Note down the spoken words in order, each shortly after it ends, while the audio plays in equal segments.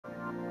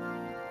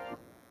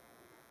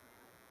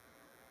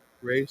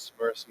Grace,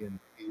 mercy, and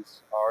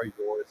peace are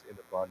yours in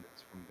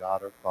abundance from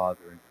God our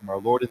Father and from our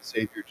Lord and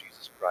Savior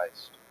Jesus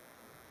Christ.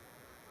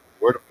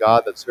 The Word of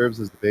God that serves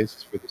as the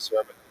basis for the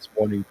sermon this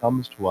morning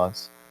comes to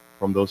us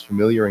from those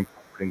familiar and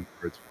comforting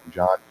words from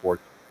John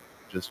 14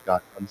 we just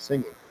got done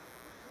singing.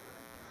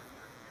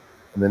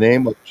 In the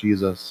name of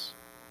Jesus,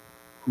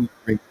 who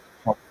brings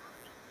comfort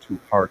to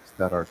hearts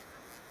that are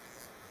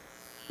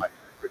my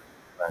favorite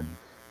friends.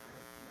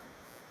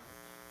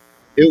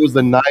 It was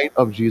the night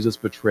of Jesus'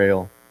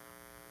 betrayal,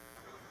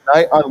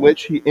 night on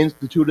which he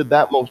instituted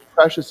that most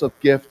precious of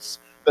gifts,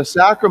 the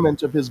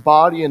sacrament of his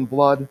body and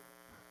blood.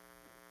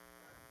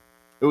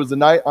 It was the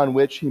night on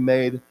which he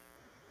made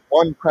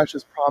one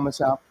precious promise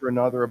after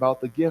another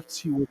about the gifts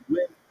he would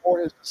win for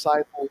his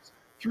disciples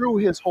through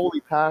his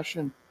holy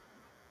passion.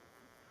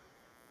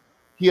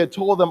 He had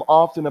told them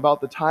often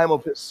about the time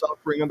of his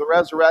suffering and the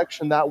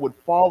resurrection that would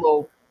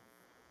follow.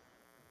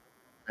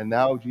 And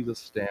now Jesus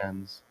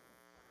stands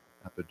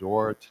at the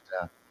door to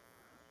death,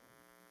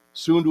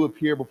 soon to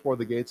appear before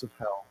the gates of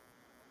hell,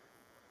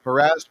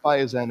 harassed by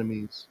his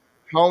enemies,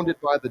 hounded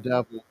by the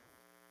devil,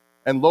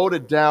 and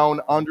loaded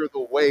down under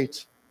the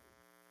weight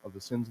of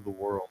the sins of the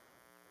world.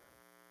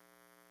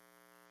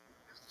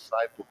 His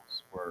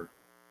disciples were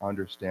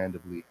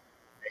understandably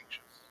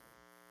anxious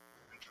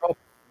and troubled.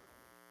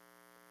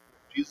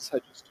 Jesus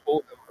had just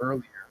told them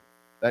earlier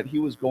that he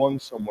was going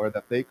somewhere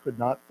that they could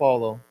not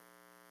follow.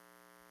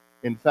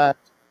 In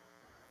fact,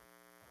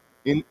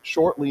 in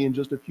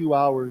just a few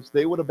hours,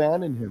 they would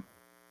abandon him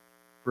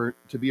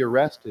to be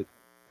arrested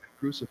and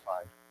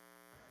crucified.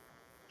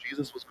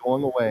 Jesus was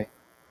going away.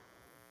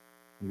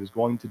 He was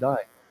going to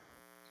die.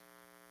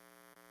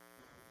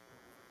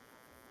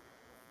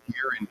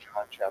 Here in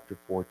John chapter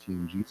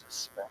 14, Jesus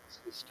spends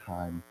his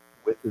time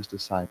with his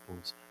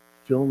disciples,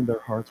 filling their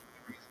hearts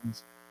with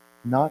reasons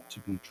not to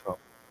be troubled.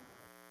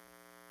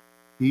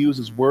 He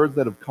uses words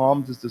that have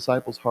calmed his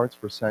disciples' hearts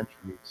for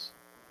centuries.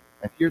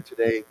 And here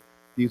today,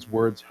 these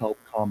words help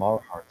calm our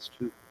hearts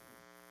too.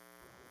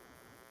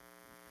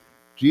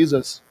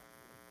 Jesus,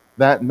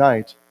 that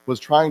night, was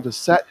trying to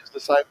set his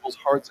disciples'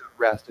 hearts at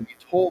rest, and he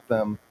told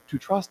them to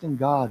trust in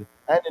God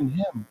and in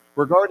him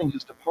regarding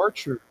his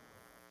departure.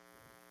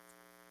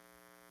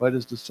 But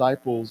his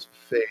disciples'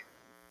 faith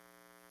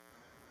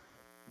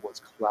was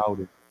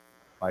clouded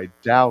by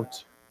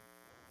doubt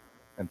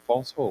and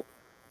false hope.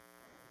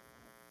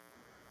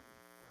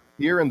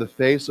 Here, in the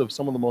face of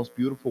some of the most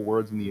beautiful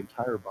words in the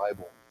entire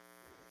Bible,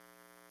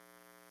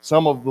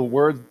 some of the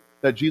words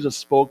that Jesus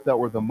spoke that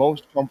were the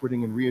most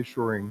comforting and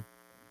reassuring,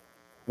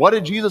 what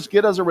did Jesus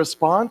get as a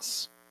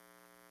response?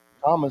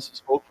 Thomas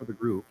spoke for the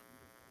group.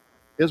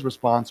 His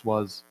response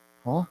was,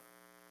 "Huh?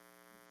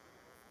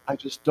 I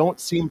just don't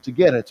seem to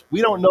get it.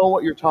 We don't know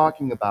what you're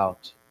talking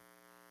about."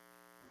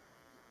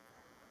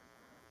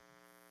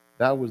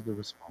 That was the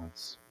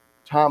response.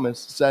 Thomas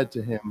said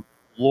to him,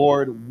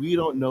 "Lord, we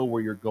don't know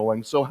where you're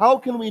going, so how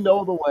can we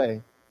know the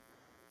way?"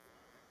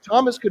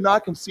 Thomas could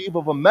not conceive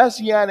of a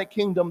messianic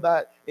kingdom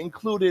that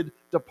included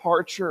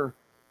departure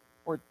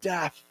or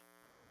death.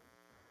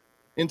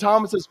 In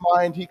Thomas's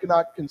mind, he could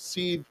not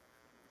conceive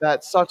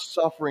that such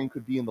suffering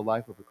could be in the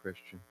life of a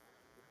Christian.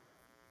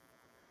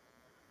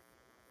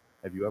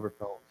 Have you ever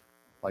felt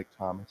like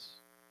Thomas?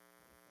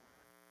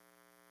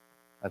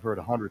 I've heard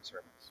 100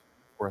 sermons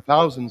or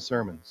 1,000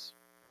 sermons.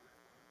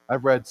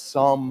 I've read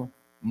some,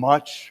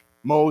 much,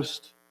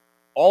 most,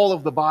 all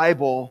of the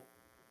Bible,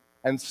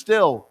 and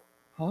still,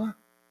 huh?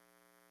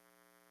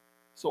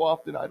 So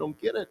often I don't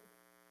get it.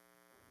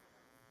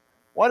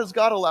 Why does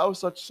God allow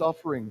such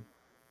suffering?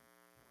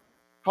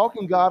 How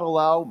can God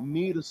allow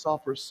me to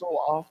suffer so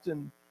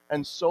often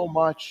and so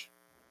much?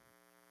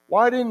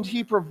 Why didn't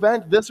he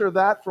prevent this or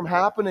that from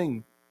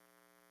happening?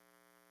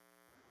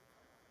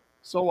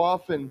 So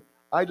often,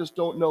 I just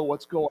don't know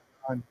what's going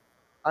on.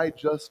 I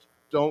just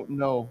don't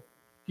know.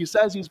 He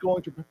says he's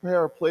going to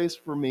prepare a place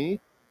for me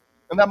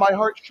and that my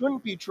heart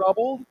shouldn't be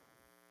troubled,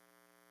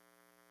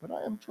 but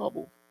I am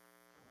troubled,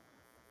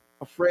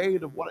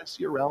 afraid of what I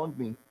see around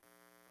me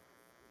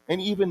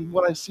and even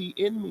what I see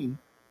in me.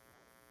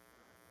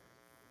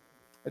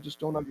 I just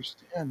don't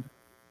understand.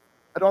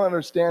 I don't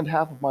understand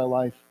half of my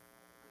life.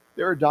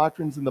 There are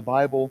doctrines in the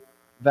Bible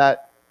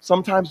that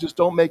sometimes just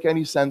don't make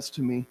any sense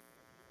to me.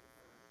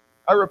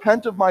 I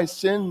repent of my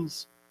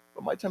sins,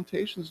 but my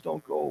temptations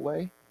don't go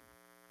away.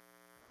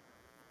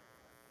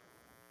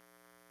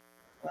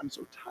 I'm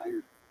so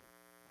tired.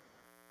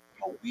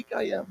 How weak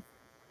I am.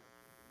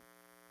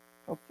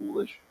 How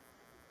foolish.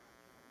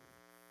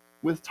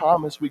 With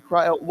Thomas, we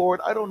cry out,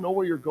 "Lord, I don't know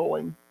where you're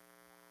going,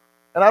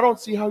 and I don't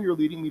see how you're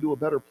leading me to a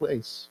better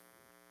place."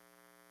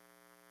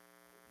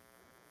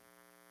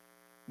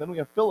 Then we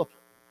have Philip,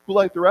 who,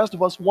 like the rest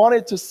of us,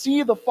 wanted to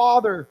see the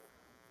Father.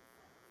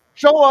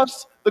 Show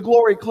us the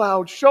glory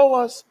cloud. Show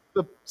us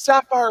the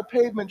sapphire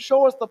pavement.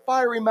 Show us the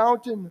fiery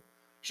mountain.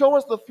 Show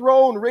us the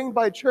throne ringed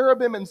by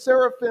cherubim and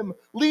seraphim,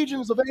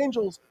 legions of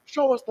angels.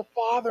 Show us the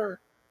Father.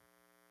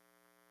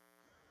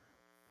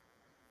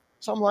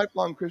 Some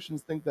lifelong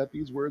Christians think that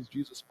these words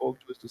Jesus spoke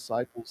to his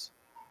disciples,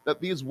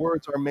 that these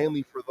words are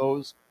mainly for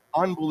those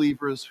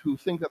unbelievers who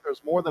think that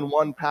there's more than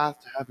one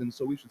path to heaven,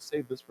 so we should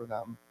save this for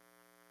them.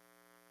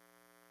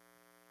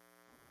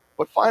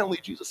 But finally,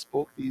 Jesus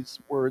spoke these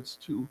words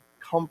to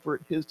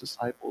comfort his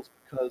disciples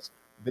because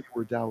they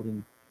were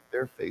doubting.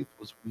 Their faith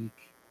was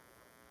weak.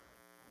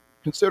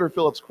 Consider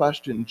Philip's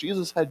question.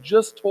 Jesus had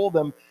just told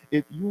them,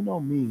 "If you know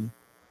me,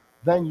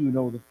 then you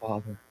know the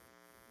Father."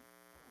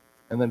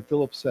 And then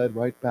Philip said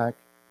right back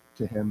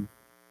to him,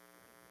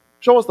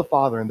 "Show us the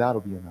Father, and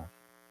that'll be enough."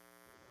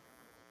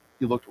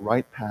 He looked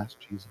right past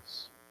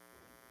Jesus.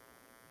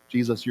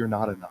 Jesus, you're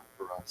not enough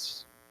for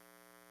us.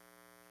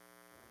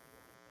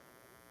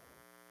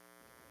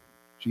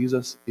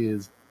 Jesus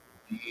is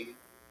the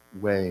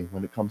way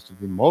when it comes to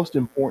the most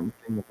important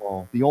thing of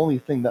all, the only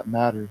thing that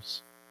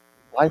matters,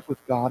 life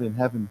with God in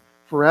heaven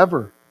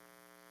forever.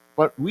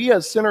 But we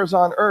as sinners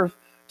on earth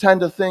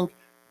tend to think,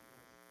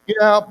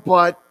 yeah,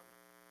 but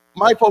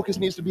my focus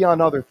needs to be on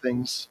other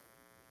things.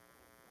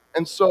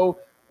 And so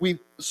we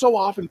so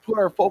often put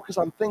our focus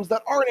on things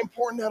that aren't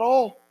important at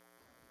all.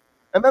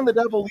 And then the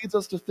devil leads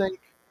us to think,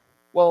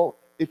 well,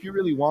 if you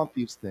really want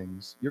these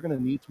things, you're going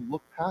to need to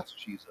look past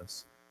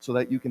Jesus so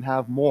that you can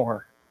have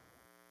more.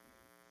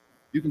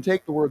 You can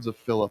take the words of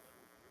Philip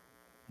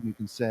and you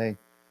can say,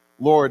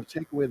 Lord,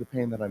 take away the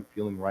pain that I'm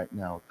feeling right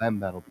now. Then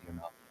that'll be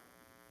enough.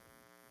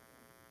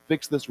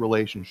 Fix this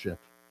relationship.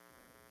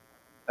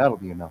 That'll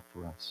be enough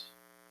for us.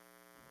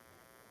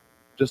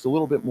 Just a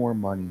little bit more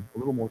money, a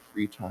little more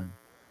free time,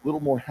 a little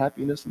more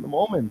happiness in the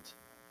moment.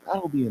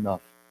 That'll be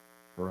enough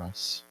for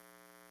us.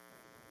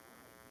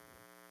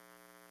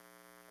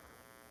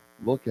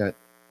 Look at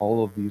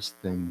all of these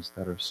things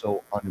that are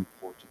so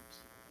unimportant,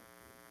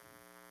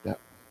 that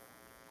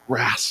we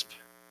grasp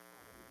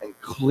and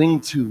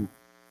cling to,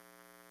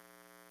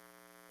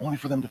 only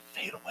for them to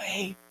fade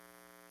away.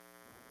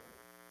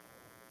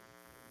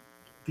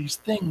 These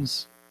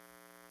things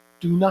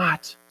do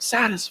not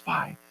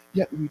satisfy,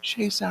 yet we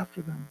chase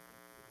after them.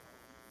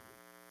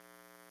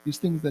 These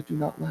things that do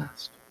not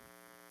last.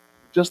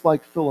 Just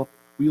like Philip,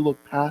 we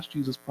look past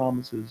Jesus'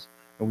 promises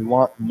and we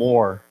want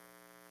more.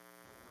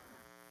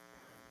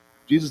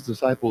 Jesus'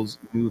 disciples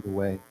knew the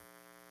way.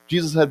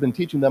 Jesus had been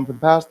teaching them for the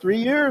past 3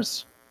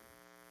 years.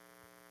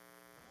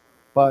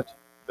 But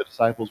the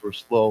disciples were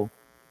slow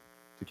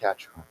to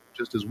catch on,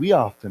 just as we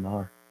often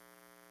are.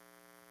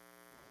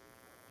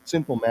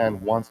 Sinful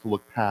man wants to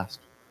look past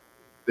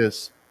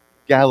this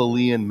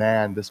Galilean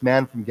man, this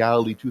man from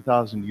Galilee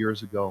 2,000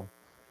 years ago.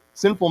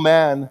 Sinful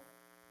man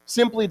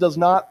simply does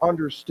not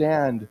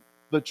understand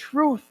the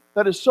truth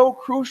that is so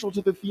crucial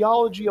to the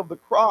theology of the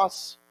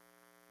cross,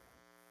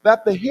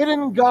 that the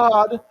hidden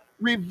God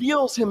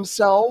reveals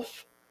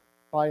himself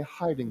by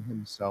hiding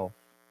himself.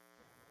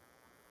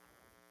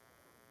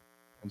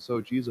 And so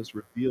Jesus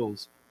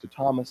reveals to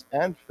Thomas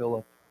and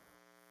Philip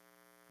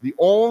the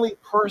only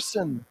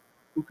person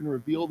who can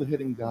reveal the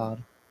hidden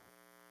God.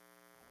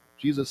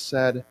 Jesus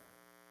said,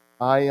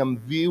 I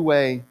am the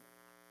way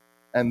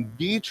and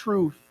the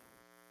truth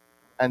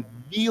and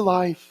the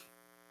life.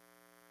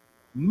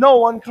 No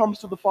one comes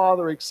to the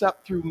Father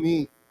except through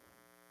me.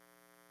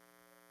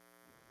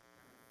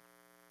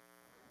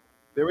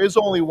 There is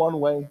only one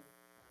way,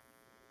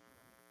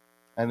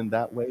 and in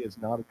that way is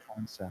not a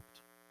concept.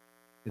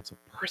 It's a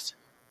person.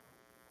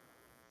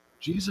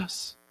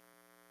 Jesus.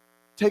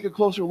 Take a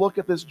closer look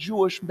at this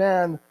Jewish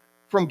man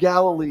from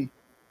Galilee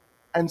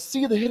and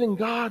see the hidden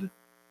God.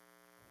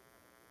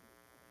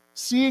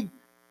 See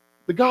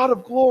the God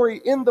of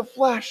glory in the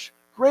flesh,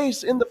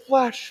 grace in the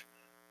flesh.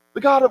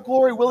 The God of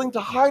glory willing to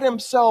hide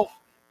himself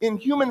in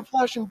human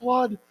flesh and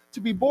blood,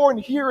 to be born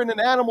here in an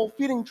animal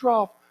feeding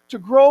trough, to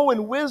grow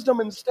in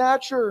wisdom and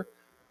stature,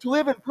 to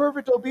live in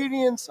perfect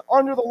obedience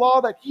under the law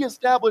that he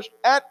established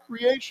at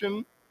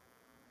creation,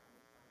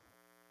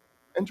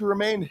 and to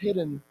remain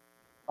hidden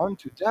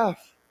unto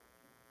death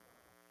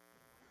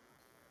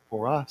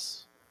for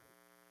us.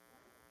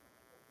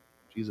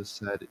 Jesus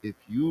said, if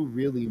you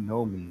really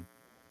know me,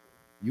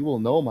 you will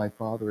know my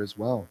Father as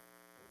well.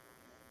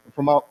 And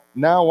from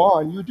now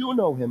on, you do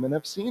know him and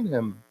have seen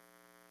him.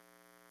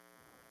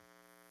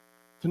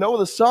 To know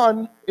the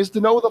Son is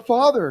to know the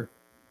Father.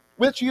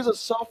 With Jesus'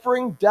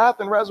 suffering, death,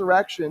 and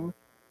resurrection,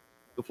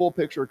 the full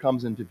picture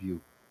comes into view.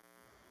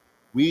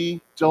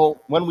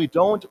 When we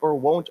don't or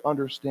won't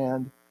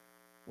understand,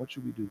 what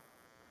should we do?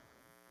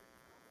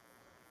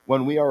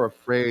 When we are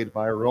afraid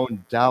by our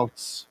own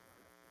doubts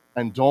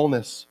and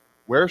dullness,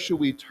 where should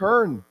we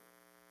turn?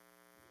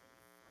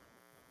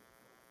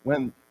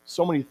 When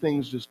so many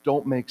things just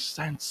don't make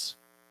sense,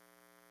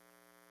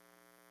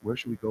 where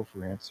should we go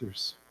for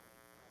answers?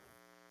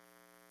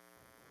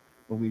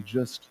 When we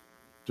just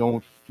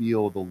don't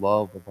feel the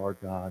love of our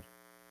God,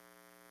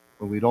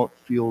 when we don't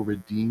feel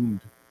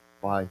redeemed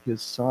by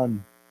his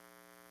Son,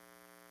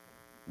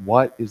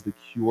 what is the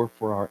cure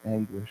for our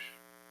anguish?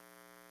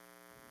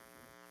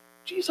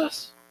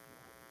 Jesus.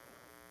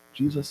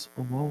 Jesus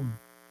alone.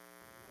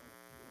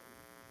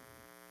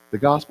 The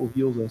gospel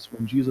heals us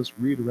when Jesus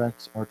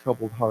redirects our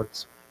troubled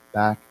hearts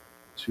back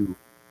to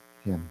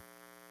him.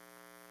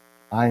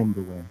 I am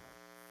the way.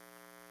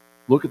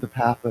 Look at the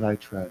path that I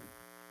tread.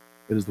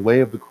 It is the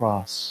way of the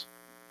cross.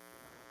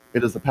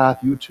 It is the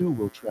path you too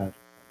will tread.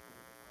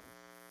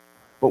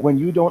 But when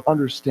you don't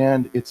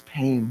understand its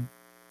pain,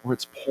 or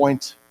its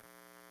point,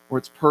 or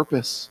its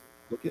purpose,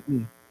 look at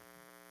me.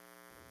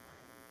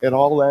 It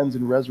all ends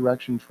in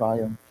resurrection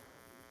triumph,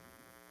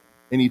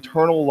 in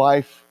eternal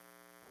life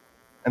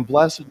and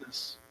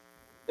blessedness,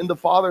 in the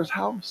Father's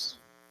house.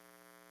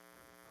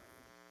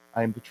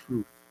 I am the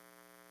truth.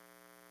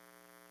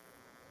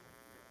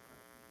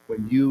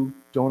 When you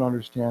don't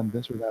understand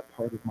this or that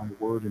part of my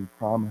word and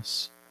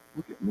promise,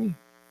 look at me.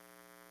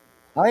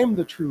 I am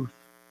the truth.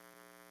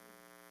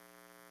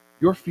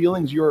 Your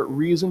feelings, your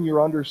reason,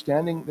 your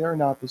understanding, they're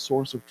not the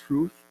source of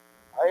truth.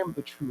 I am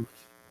the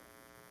truth.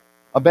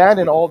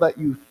 Abandon all that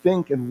you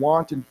think and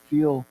want and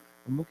feel,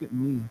 and look at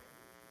me.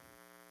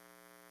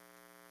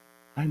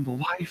 I am the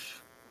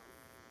life.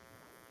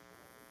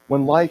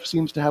 When life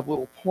seems to have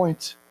little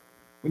point,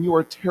 when you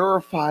are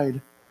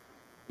terrified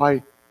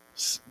by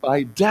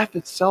death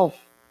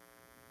itself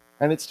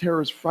and its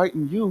terrors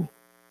frighten you,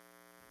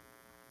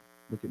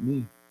 look at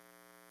me.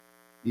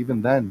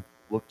 Even then,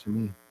 look to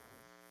me.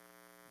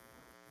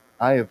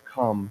 I have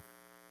come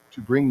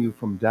to bring you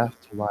from death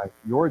to life.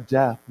 Your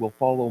death will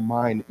follow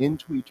mine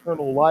into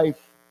eternal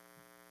life.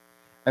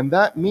 And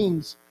that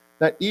means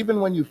that even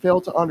when you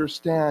fail to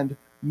understand,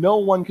 no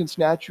one can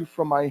snatch you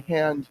from my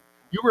hand.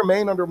 You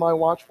remain under my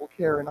watchful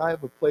care, and I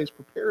have a place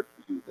prepared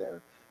for you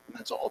there. And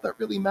that's all that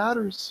really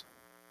matters.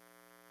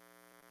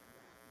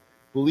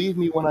 Believe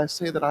me when I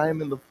say that I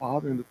am in the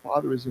Father and the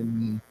Father is in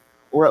me.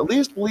 Or at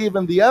least believe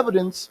in the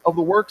evidence of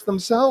the works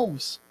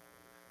themselves.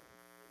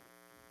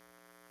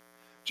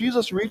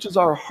 Jesus reaches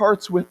our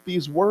hearts with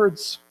these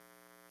words.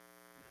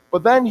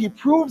 But then he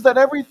proves that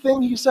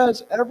everything he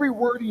says, every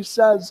word he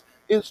says,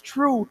 is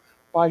true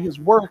by his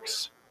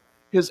works,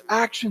 his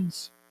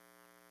actions.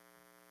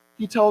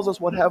 He tells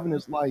us what heaven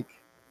is like.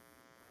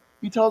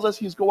 He tells us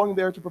he's going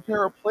there to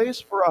prepare a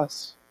place for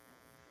us.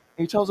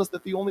 And he tells us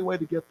that the only way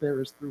to get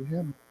there is through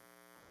him.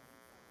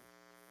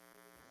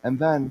 And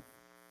then,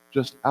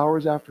 just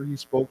hours after he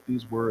spoke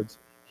these words,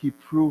 he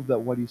proved that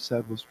what he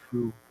said was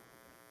true.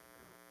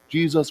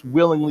 Jesus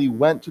willingly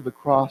went to the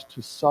cross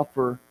to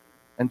suffer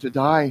and to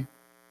die.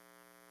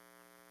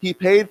 He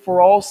paid for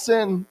all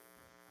sin,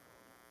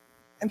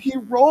 and he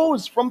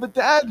rose from the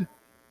dead.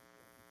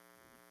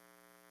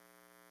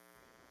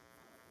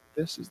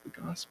 This is the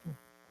gospel.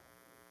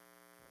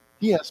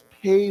 He has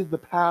paved the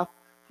path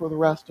for the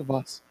rest of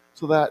us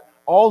so that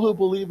all who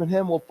believe in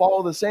him will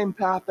follow the same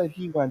path that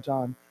he went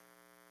on.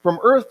 From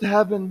earth to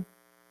heaven,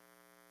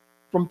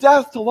 from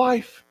death to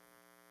life,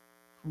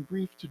 from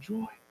grief to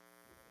joy.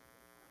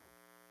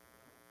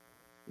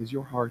 Is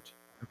your heart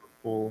ever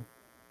full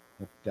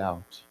of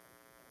doubt?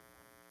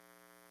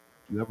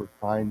 Do you ever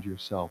find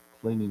yourself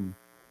clinging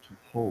to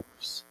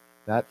hopes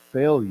that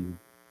fail you?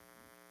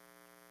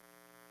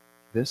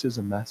 This is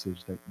a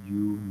message that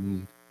you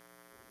need.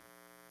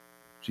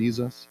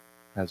 Jesus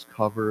has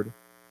covered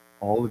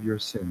all of your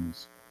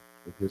sins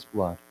with his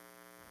blood.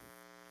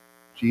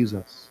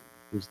 Jesus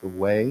is the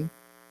way,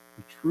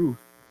 the truth,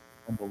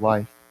 and the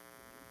life.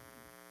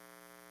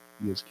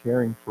 He is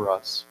caring for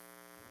us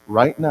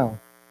right now.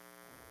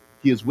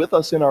 He is with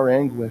us in our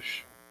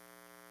anguish.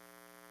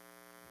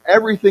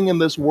 Everything in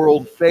this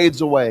world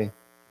fades away,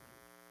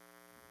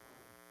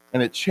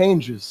 and it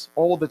changes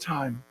all the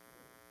time.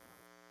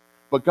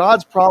 But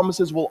God's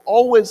promises will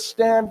always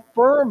stand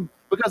firm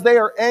because they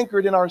are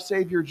anchored in our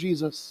Savior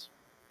Jesus.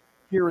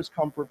 Here is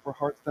comfort for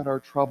hearts that are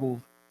troubled.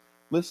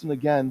 Listen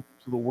again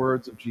to the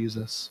words of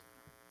Jesus.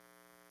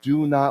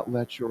 Do not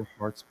let your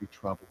hearts be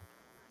troubled.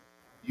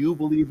 You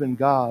believe in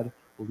God,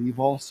 believe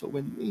also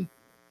in me.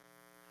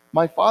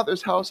 My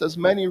Father's house has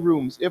many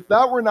rooms. If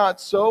that were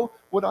not so,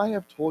 would I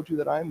have told you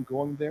that I am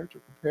going there to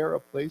prepare a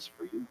place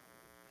for you?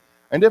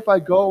 And if I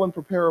go and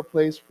prepare a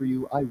place for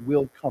you, I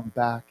will come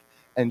back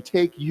and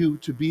take you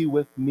to be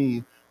with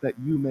me, that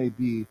you may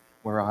be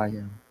where I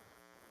am.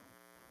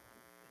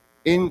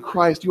 In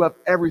Christ, you have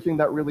everything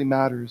that really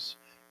matters.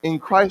 In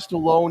Christ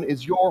alone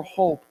is your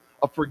hope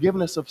of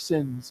forgiveness of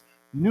sins,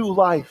 new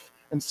life,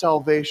 and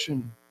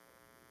salvation.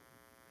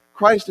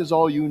 Christ is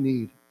all you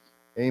need.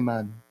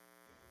 Amen.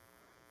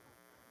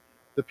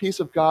 The peace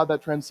of God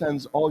that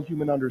transcends all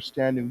human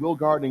understanding will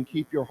guard and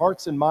keep your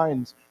hearts and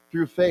minds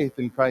through faith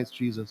in Christ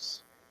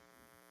Jesus.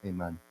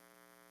 Amen.